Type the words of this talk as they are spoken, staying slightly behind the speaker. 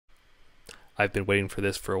I've been waiting for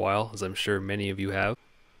this for a while, as I'm sure many of you have.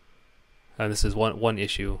 And this is one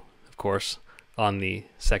issue, of course, on the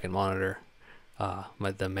second monitor.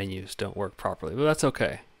 The menus don't work properly, but that's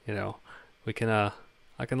okay. You know, we can I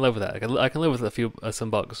can live with that. I can live with a few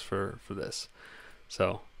some bugs for this.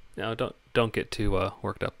 So, you know, don't get too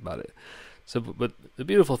worked up about it. So, but the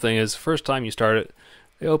beautiful thing is, first time you start it,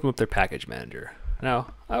 they open up their package manager.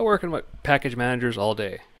 Now, I work in package managers all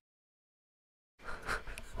day.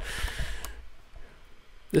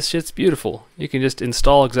 This shit's beautiful. You can just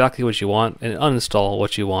install exactly what you want and uninstall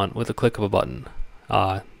what you want with a click of a button.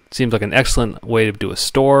 Seems like an excellent way to do a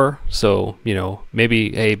store. So, you know,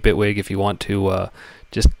 maybe, hey, Bitwig, if you want to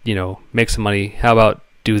just, you know, make some money, how about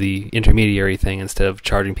do the intermediary thing instead of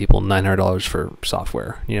charging people $900 for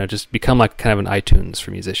software? You know, just become like kind of an iTunes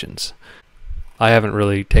for musicians. I haven't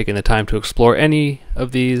really taken the time to explore any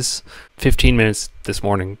of these. 15 minutes this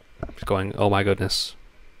morning going, oh my goodness,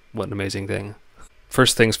 what an amazing thing.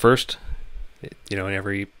 First things first, you know, in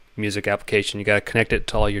every music application, you got to connect it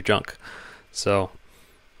to all your junk. So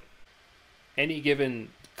any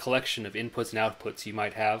given collection of inputs and outputs you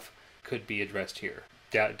might have could be addressed here.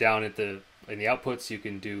 Down at in the outputs, you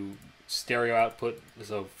can do stereo output,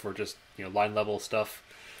 so for just, you know, line level stuff.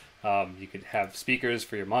 You could have speakers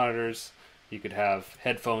for your monitors. You could have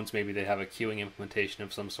headphones. Maybe they have a queuing implementation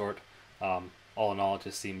of some sort. All in all, it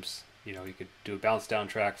just seems, you know, you could do a bounce down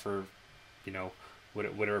track for, you know,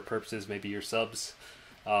 whatever purposes, maybe your subs.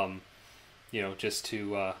 You know, just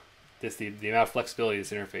to the amount of flexibility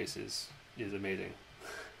this interface is amazing.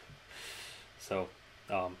 So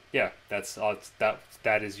yeah,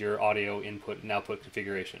 that is your audio input and output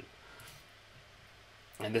configuration.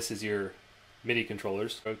 And this is your MIDI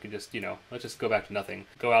controllers. So you can just, you know, let's just go back to nothing.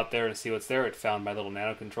 Go out there and see what's there. It found my little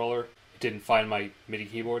nano controller. It didn't find my MIDI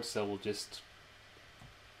keyboard, so we'll just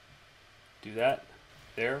do that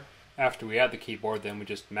there. After we add the keyboard, then we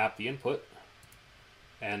just map the input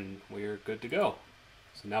and we're good to go.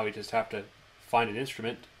 So now we just have to find an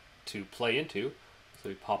instrument to play into. So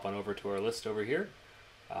we pop on over to our list over here.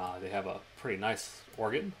 They have a pretty nice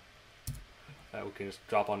organ that we can just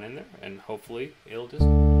drop on in there, and hopefully it'll just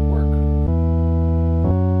work.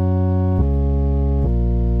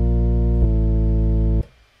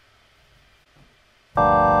 And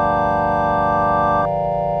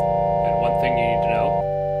one thing you need to know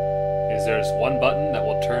is there's one button that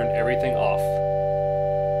will turn everything off.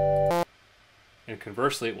 And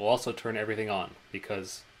conversely, it will also turn everything on,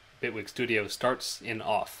 because Bitwig Studio starts in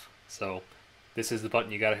off. So this is the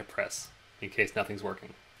button you gotta hit press in case nothing's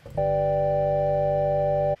working.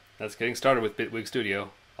 That's getting started with Bitwig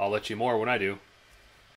Studio. I'll let you more when I do.